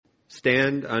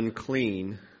Stand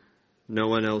unclean, no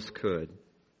one else could.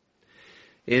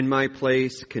 In my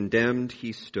place condemned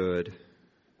he stood.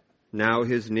 Now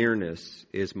his nearness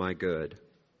is my good.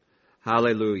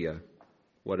 Hallelujah,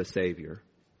 what a Savior.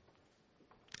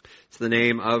 It's the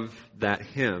name of that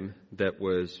hymn that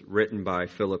was written by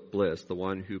Philip Bliss, the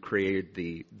one who created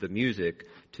the music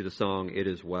to the song It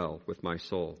Is Well With My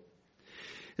Soul.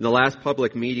 In the last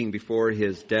public meeting before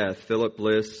his death, Philip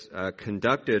Bliss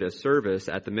conducted a service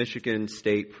at the Michigan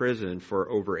State Prison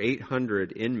for over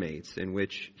 800 inmates in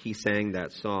which he sang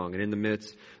that song. And in the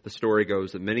midst, the story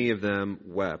goes that many of them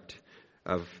wept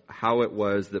of how it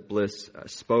was that Bliss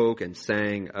spoke and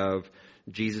sang of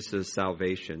Jesus'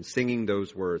 salvation, singing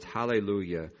those words,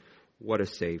 hallelujah, what a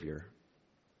Savior.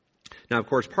 Now, of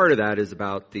course, part of that is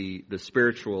about the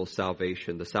spiritual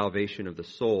salvation, the salvation of the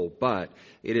soul, but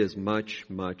it is much,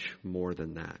 much more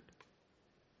than that.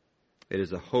 It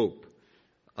is a hope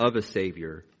of a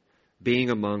Savior being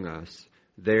among us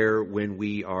there when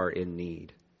we are in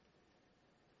need.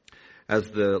 As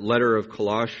the letter of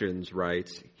Colossians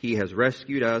writes, He has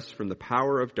rescued us from the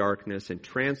power of darkness and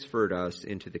transferred us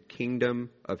into the kingdom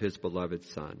of His beloved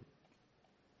Son.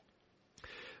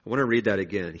 I want to read that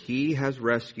again. He has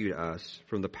rescued us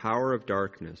from the power of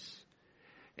darkness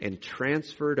and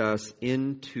transferred us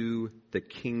into the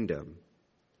kingdom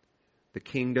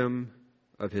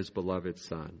of His beloved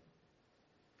Son.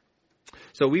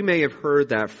 So we may have heard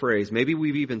that phrase. Maybe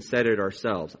we've even said it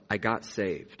ourselves. I got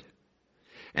saved.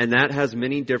 And that has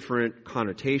many different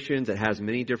connotations. It has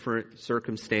many different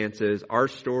circumstances. Our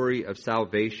story of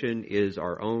salvation is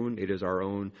our own. It is our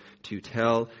own to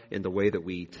tell in the way that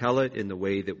we tell it, in the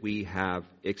way that we have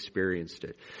experienced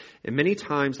it. And many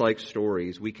times, like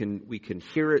stories, we can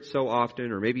hear it so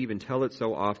often, or maybe even tell it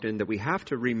so often, that we have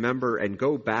to remember and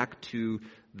go back to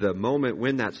the moment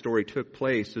when that story took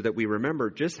place so that we remember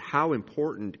just how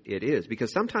important it is.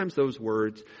 Because sometimes those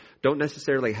words don't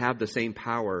necessarily have the same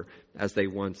power as they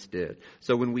once did.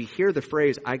 So when we hear the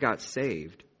phrase, I got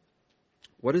saved,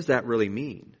 what does that really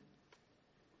mean?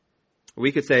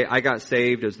 We could say, I got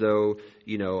saved as though,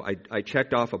 I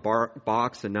checked off a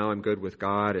box and now I'm good with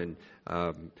God, and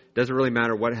doesn't really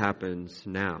matter what happens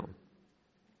now.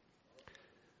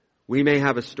 We may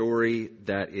have a story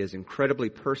that is incredibly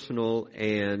personal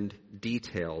and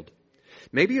detailed.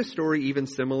 Maybe a story even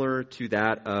similar to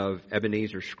that of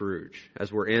Ebenezer Scrooge,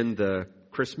 as we're in the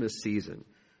Christmas season.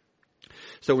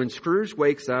 So when Scrooge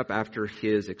wakes up after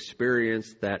his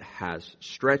experience that has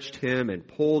stretched him and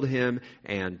pulled him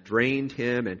and drained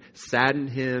him and saddened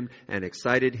him and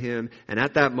excited him, and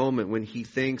at that moment when he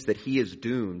thinks that he is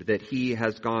doomed, that he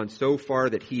has gone so far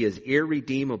that he is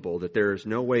irredeemable, that there is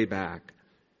no way back,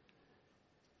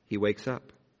 he wakes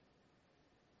up.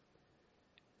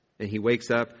 And he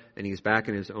wakes up and he's back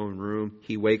in his own room.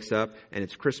 He wakes up and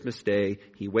it's Christmas Day.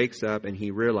 He wakes up and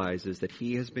he realizes that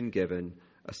he has been given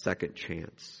a second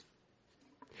chance.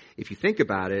 If you think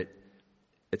about it,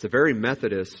 it's a very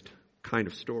Methodist kind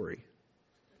of story.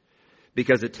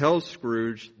 Because it tells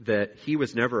Scrooge that he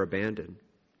was never abandoned,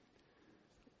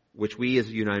 which we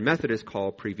as United Methodists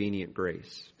call prevenient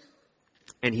grace.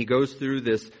 And he goes through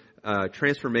this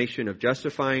transformation of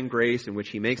justifying grace in which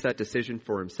he makes that decision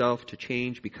for himself to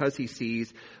change because he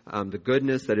sees the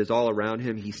goodness that is all around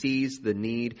him. He sees the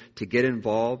need to get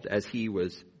involved as he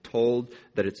was told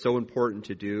that it's so important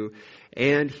to do.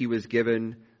 And he was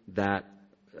given that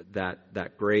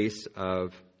grace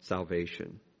of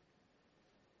salvation.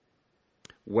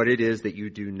 What it is that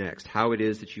you do next, how it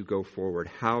is that you go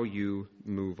forward, how you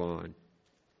move on.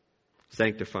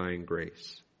 Sanctifying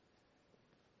grace.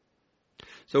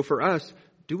 So for us,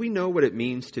 do we know what it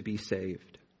means to be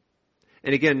saved?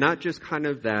 And again, not just kind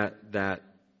of that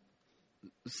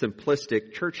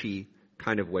simplistic, churchy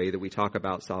kind of way that we talk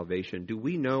about salvation. Do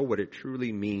we know what it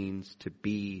truly means to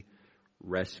be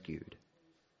rescued?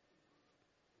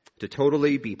 To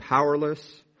totally be powerless,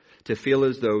 to feel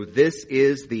as though this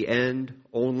is the end,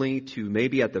 only to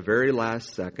maybe at the very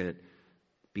last second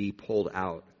be pulled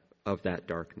out of that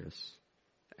darkness.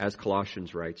 As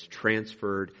Colossians writes,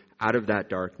 transferred out of that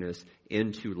darkness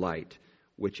into light,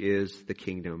 which is the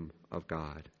kingdom of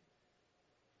God.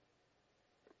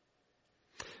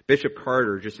 Bishop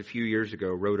Carter, just a few years ago,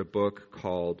 wrote a book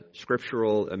called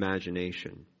Scriptural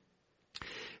Imagination.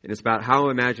 And it's about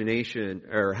how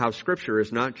how Scripture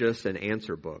is not just an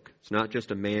answer book. It's not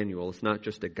just a manual. It's not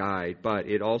just a guide. But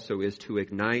it also is to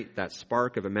ignite that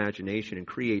spark of imagination and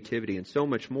creativity and so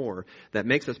much more that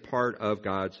makes us part of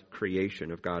God's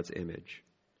creation, of God's image.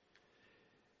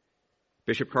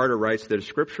 Bishop Carter writes that a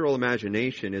scriptural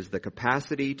imagination is the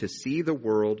capacity to see the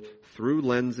world through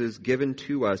lenses given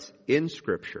to us in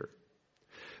Scripture,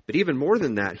 But even more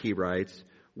than that, he writes,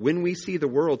 when we see the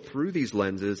world through these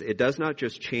lenses, it does not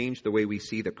just change the way we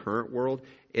see the current world,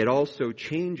 it also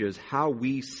changes how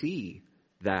we see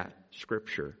that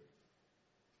Scripture.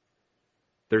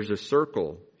 There's a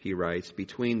circle, he writes,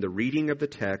 between the reading of the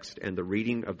text and the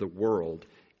reading of the world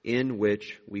in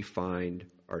which we find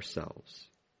ourselves.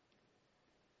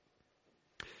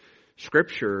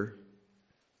 Scripture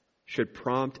should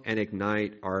prompt and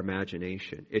ignite our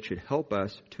imagination. It should help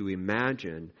us to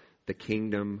imagine the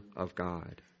kingdom of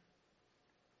God.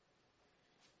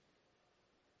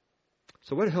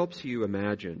 So what helps you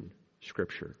imagine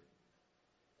Scripture?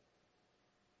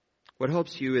 What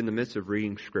helps you in the midst of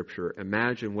reading Scripture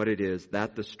imagine what it is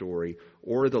that the story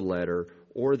or the letter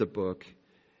or the book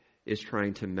is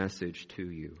trying to message to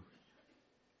you?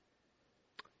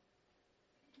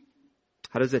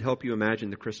 How does it help you imagine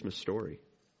the Christmas story?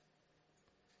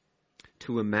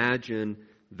 To imagine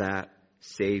that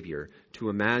Savior, to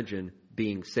imagine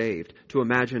being saved, to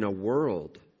imagine a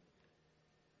world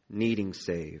needing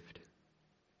saved.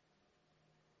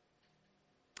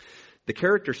 The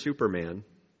character Superman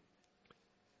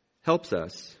helps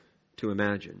us to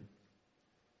imagine.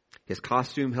 His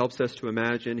costume helps us to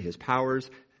imagine. His powers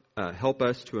help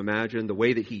us to imagine. The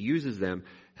way that he uses them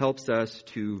helps us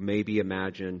to maybe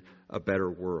imagine a better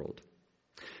world.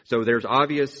 So there's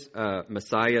obvious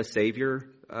Messiah, Savior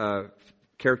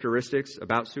characteristics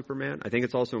about Superman. I think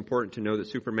it's also important to know that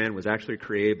Superman was actually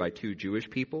created by two Jewish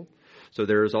people. So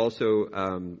there's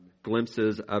also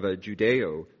glimpses of a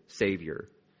Judeo-Savior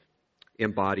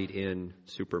embodied in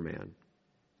Superman.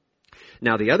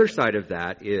 Now, the other side of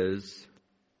that is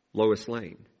Lois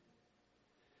Lane.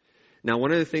 Now,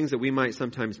 one of the things that we might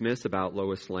sometimes miss about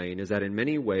Lois Lane is that in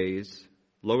many ways,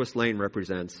 Lois Lane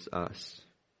represents us.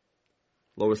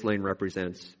 Lois Lane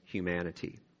represents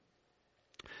humanity.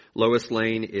 Lois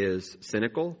Lane is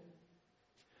cynical.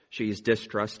 She's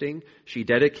distrusting. She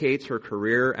dedicates her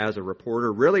career as a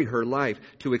reporter, really her life,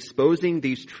 to exposing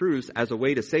these truths as a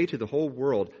way to say to the whole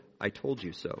world, I told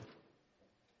you so.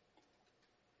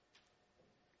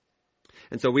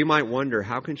 And so we might wonder,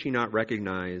 how can she not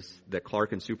recognize that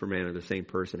Clark and Superman are the same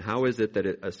person? How is it that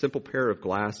a simple pair of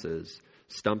glasses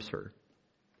stumps her?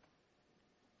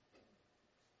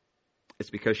 It's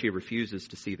because she refuses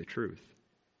to see the truth.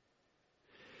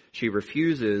 She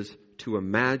refuses to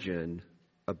imagine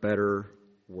a better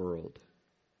world.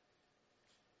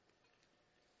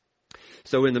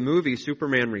 So in the movie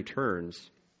Superman Returns,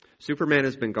 Superman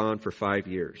has been gone for 5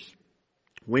 years.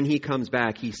 When he comes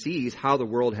back, he sees how the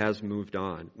world has moved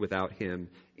on without him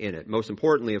in it. Most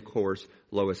importantly, of course,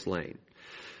 Lois Lane.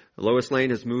 Lois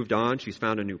Lane has moved on. She's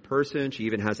found a new person. She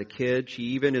even has a kid. She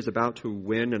even is about to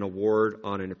win an award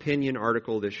on an opinion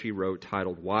article that she wrote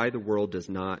titled, Why the World Does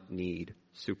Not Need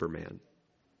Superman.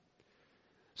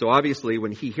 So obviously,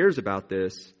 when he hears about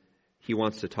this, he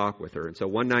wants to talk with her. And so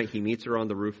one night he meets her on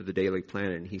the roof of the Daily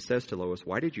Planet and he says to Lois,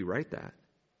 why did you write that?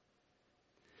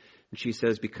 And she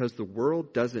says, because the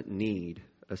world doesn't need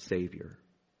a savior.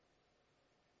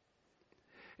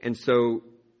 And so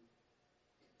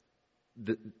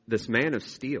this man of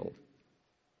steel,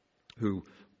 who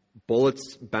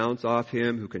bullets bounce off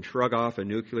him, who can shrug off a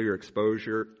nuclear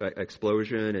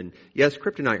explosion, and yes,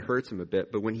 kryptonite hurts him a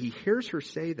bit, but when he hears her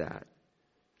say that,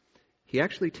 he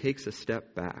actually takes a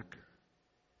step back.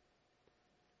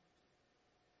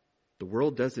 The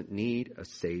world doesn't need a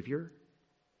savior.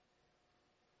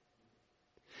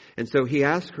 And so he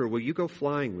asks her, will you go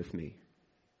flying with me?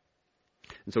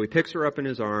 And so he picks her up in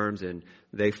his arms and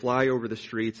they fly over the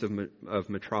streets of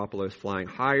Metropolis, flying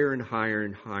higher and higher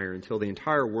and higher until the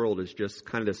entire world is just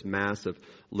kind of this mass of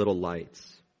little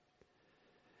lights.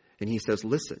 And he says,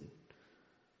 listen,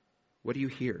 what do you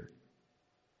hear?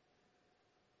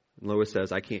 And Lois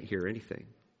says, I can't hear anything.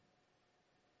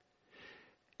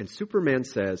 And Superman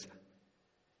says,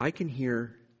 I can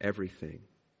hear everything.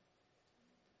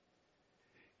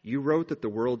 You wrote that the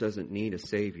world doesn't need a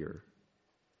savior.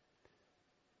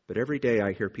 But every day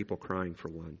I hear people crying for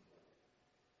one.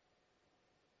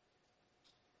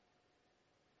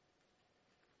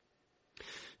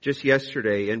 Just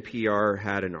yesterday, NPR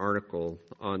had an article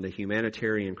on the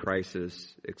humanitarian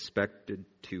crisis expected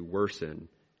to worsen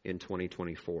in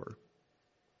 2024.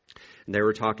 And they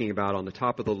were talking about on the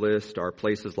top of the list are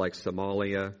places like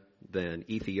Somalia, then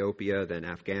Ethiopia, then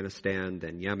Afghanistan,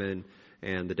 then Yemen,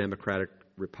 and the Democratic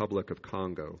Republic of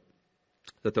Congo.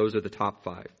 That those are the top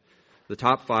 5. The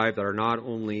top 5 that are not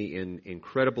only in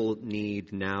incredible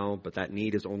need now, but that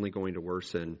need is only going to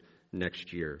worsen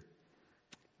next year.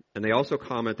 And they also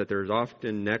comment that there is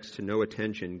often next to no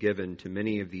attention given to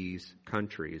many of these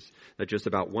countries, that just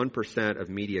about 1% of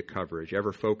media coverage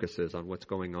ever focuses on what's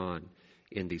going on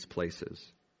in these places.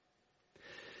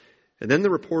 And then the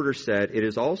reporter said, it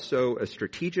is also a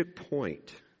strategic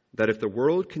point that if the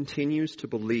world continues to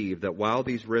believe that while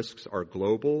these risks are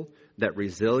global, that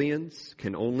resilience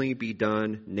can only be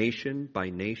done nation by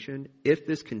nation, if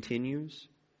this continues,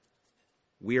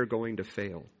 we are going to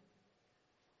fail.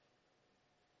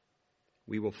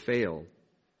 We will fail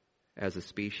as a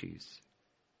species.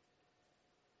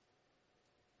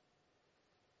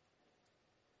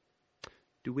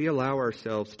 Do we allow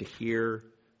ourselves to hear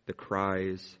the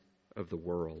cries of the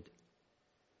world,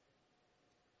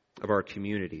 of our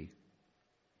community,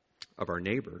 of our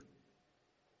neighbor?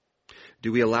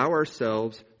 Do we allow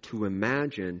ourselves to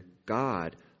imagine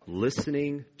God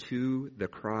listening to the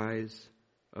cries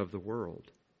of the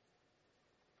world?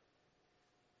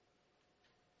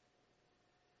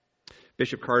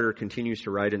 Bishop Carter continues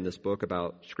to write in this book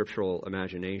about scriptural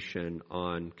imagination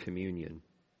on communion.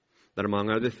 That among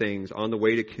other things, on the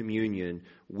way to communion,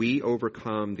 we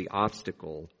overcome the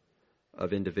obstacle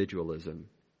of individualism.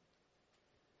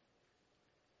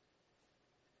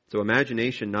 So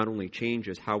imagination not only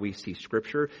changes how we see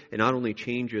Scripture, it not only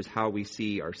changes how we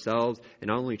see ourselves, it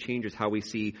not only changes how we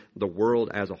see the world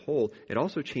as a whole, it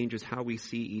also changes how we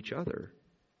see each other.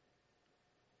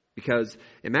 Because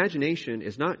imagination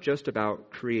is not just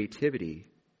about creativity.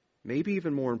 Maybe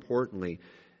even more importantly,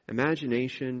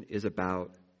 imagination is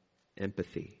about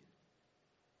empathy.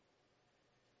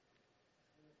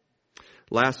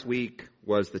 Last week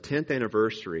was the 10th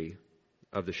anniversary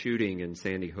of the shooting in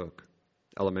Sandy Hook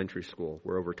Elementary School,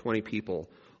 where over 20 people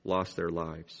lost their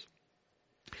lives.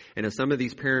 And as some of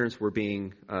these parents were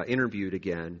being interviewed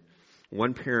again,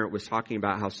 one parent was talking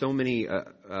about how so many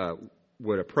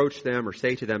would approach them or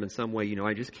say to them in some way,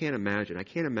 I just can't imagine. I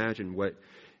can't imagine what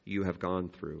you have gone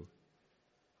through.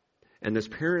 And this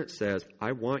parent says,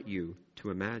 I want you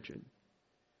to imagine.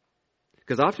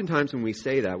 Because oftentimes when we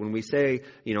say that, when we say,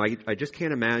 I just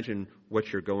can't imagine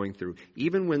what you're going through,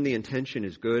 even when the intention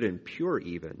is good and pure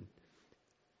even,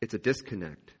 it's a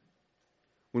disconnect.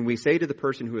 When we say to the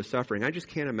person who is suffering, I just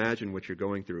can't imagine what you're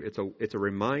going through, it's a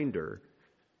reminder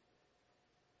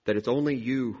that it's only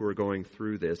you who are going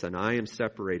through this, and I am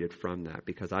separated from that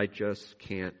because I just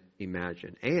can't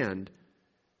imagine. And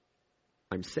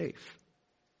I'm safe.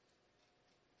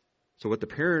 So what the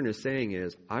parent is saying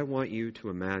is, I want you to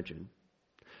imagine.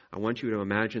 I want you to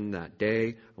imagine that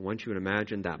day. I want you to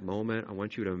imagine that moment. I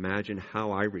want you to imagine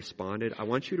how I responded. I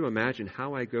want you to imagine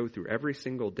how I go through every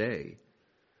single day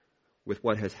with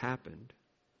what has happened.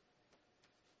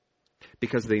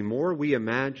 Because the more we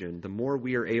imagine, the more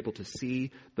we are able to see,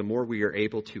 the more we are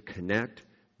able to connect,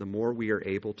 the more we are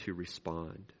able to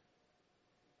respond.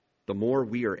 The more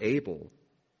we are able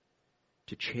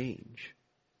to change.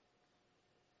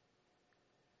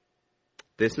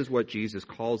 This is what Jesus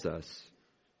calls us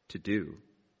to do.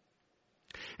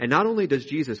 And not only does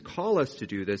Jesus call us to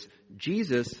do this,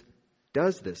 Jesus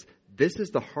does this. This is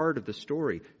the heart of the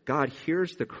story. God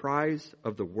hears the cries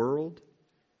of the world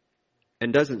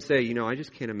and doesn't say, I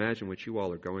just can't imagine what you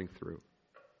all are going through.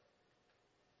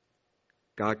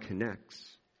 God connects.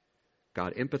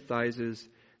 God empathizes.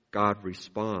 God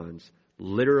responds,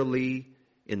 literally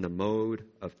in the mode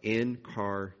of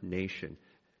incarnation.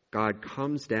 God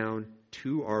comes down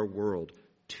to our world,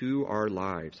 to our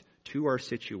lives, to our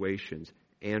situations,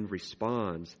 and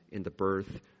responds in the birth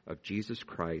of Jesus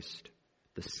Christ,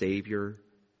 the Savior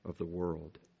of the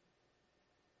world.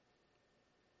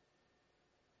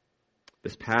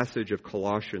 This passage of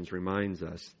Colossians reminds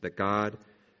us that God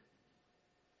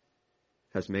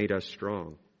has made us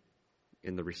strong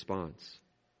in the response.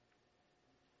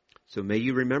 So may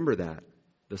you remember that,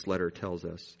 this letter tells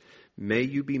us. May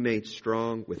you be made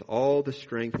strong with all the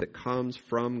strength that comes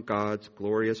from God's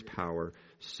glorious power,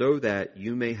 so that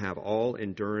you may have all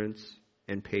endurance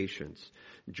and patience,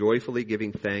 joyfully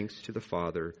giving thanks to the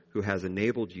Father who has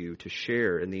enabled you to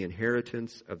share in the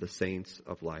inheritance of the saints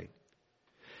of light.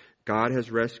 God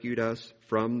has rescued us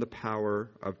from the power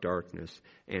of darkness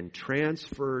and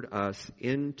transferred us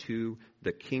into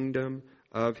the kingdom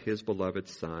of His beloved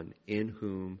Son, in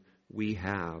whom we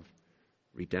have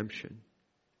redemption.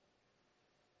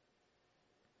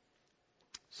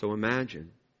 So imagine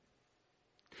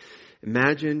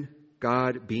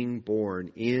God being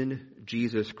born in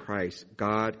Jesus Christ,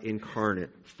 God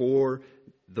incarnate, for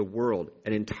the world,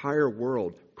 an entire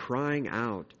world crying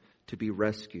out to be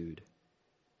rescued,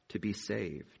 to be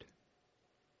saved.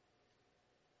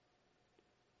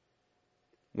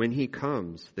 When He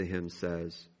comes, the hymn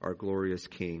says, our glorious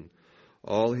King,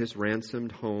 all His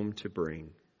ransomed home to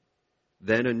bring,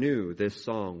 then anew this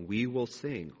song we will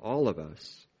sing, all of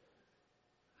us.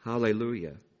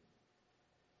 Hallelujah.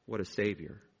 What a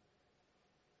Savior.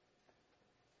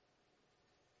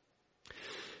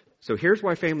 So here's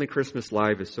why Family Christmas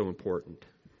Live is so important.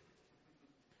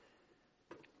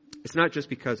 It's not just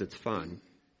because it's fun.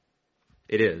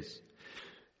 It is.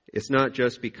 It's not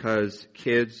just because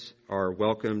kids are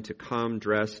welcome to come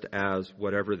dressed as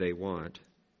whatever they want,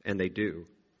 and they do.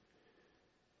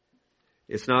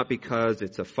 It's not because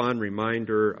it's a fun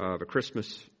reminder of a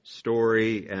Christmas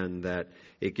story and that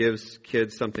it gives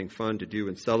kids something fun to do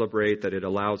and celebrate, that it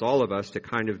allows all of us to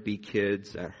kind of be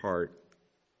kids at heart.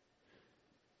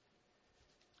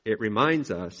 It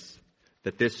reminds us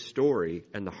that this story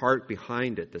and the heart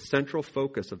behind it, the central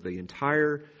focus of the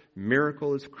entire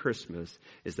miracle of Christmas,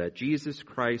 is that Jesus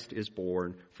Christ is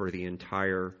born for the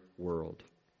entire world.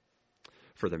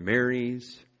 For the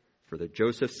Marys, for the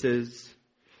Josephses,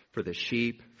 for the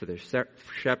sheep, for the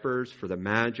shepherds, for the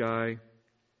magi,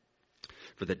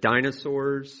 for the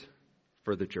dinosaurs,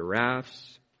 for the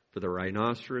giraffes, for the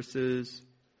rhinoceroses.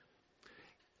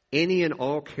 Any and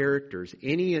all characters,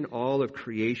 any and all of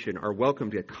creation are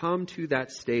welcome to come to that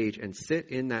stage and sit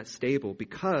in that stable,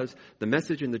 because the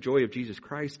message and the joy of Jesus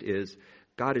Christ is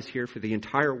God is here for the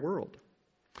entire world.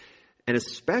 And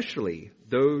especially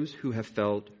those who have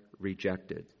felt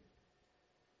rejected.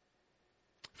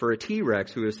 For a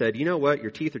T-Rex who has said, you know what,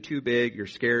 your teeth are too big, you're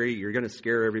scary, you're going to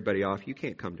scare everybody off, you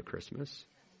can't come to Christmas.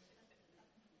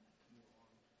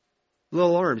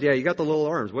 Little arms, yeah, you got the little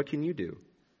arms, what can you do?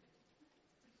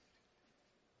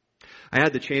 I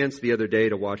had the chance the other day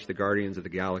to watch the Guardians of the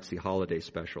Galaxy holiday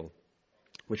special,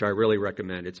 which I really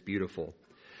recommend. It's beautiful.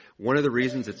 One of the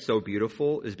reasons it's so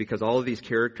beautiful is because all of these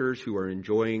characters who are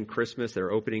enjoying Christmas,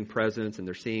 they're opening presents and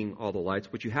they're seeing all the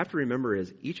lights. What you have to remember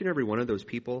is each and every one of those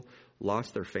people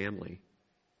lost their family,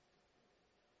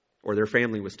 or their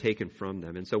family was taken from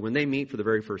them. And so when they meet for the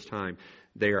very first time,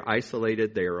 they are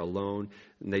isolated, they are alone,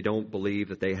 and they don't believe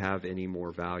that they have any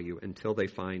more value until they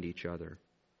find each other.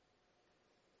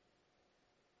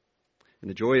 And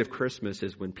the joy of Christmas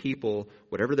is when people,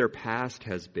 whatever their past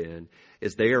has been,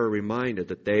 is they are reminded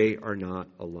that they are not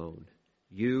alone.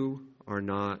 You are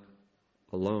not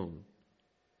alone.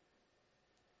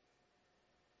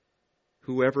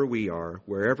 Whoever we are,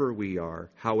 wherever we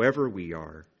are, however we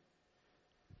are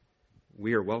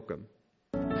welcome.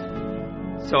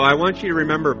 So I want you to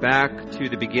remember back to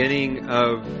the beginning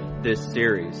of this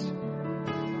series.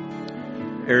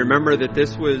 And remember that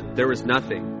there was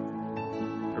nothing.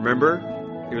 Remember?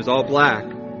 It was all black.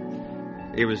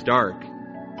 It was dark.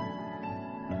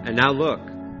 And now look.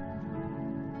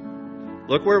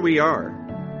 Look where we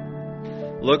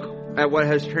are. Look at what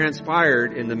has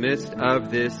transpired in the midst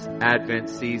of this Advent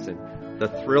season. The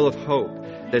thrill of hope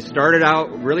that started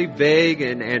out really vague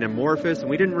and amorphous, and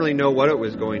we didn't really know what it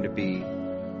was going to be.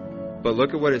 But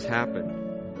look at what has happened.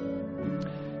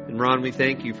 And Ron, we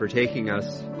thank you for taking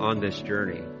us on this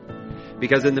journey.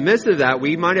 Because in the midst of that,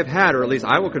 we might have had, or at least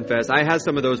I will confess, I had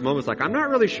some of those moments like, I'm not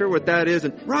really sure what that is.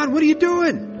 And Ron, what are you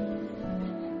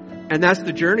doing? And that's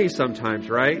the journey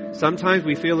sometimes, right? Sometimes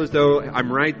we feel as though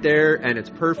I'm right there and it's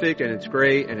perfect and it's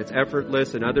great and it's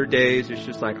effortless. And other days it's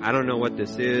just like, I don't know what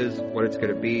this is, what it's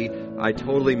going to be. I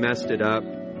totally messed it up.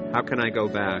 How can I go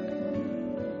back?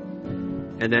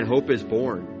 And then hope is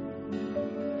born.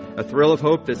 A thrill of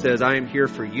hope that says, I am here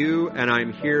for you and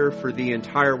I'm here for the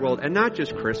entire world. And not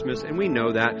just Christmas, and we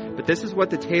know that, but this is what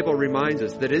the table reminds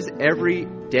us, that is every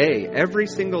day, every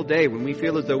single day, when we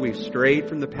feel as though we've strayed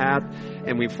from the path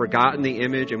and we've forgotten the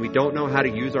image and we don't know how to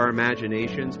use our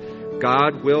imaginations,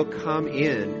 God will come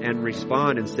in and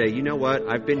respond and say, you know what,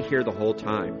 I've been here the whole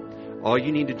time. All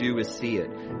you need to do is see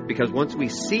it. Because once we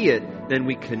see it, then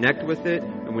we connect with it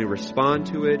and we respond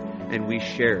to it and we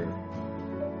share.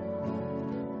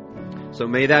 So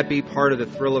may that be part of the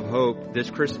thrill of hope this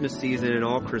Christmas season and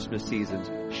all Christmas seasons.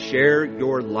 Share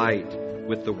your light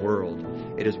with the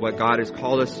world. It is what God has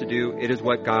called us to do. It is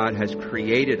what God has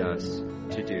created us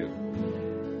to do.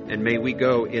 And may we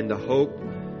go in the hope,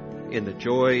 in the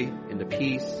joy, in the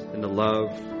peace, in the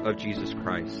love of Jesus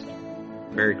Christ.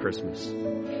 Merry Christmas.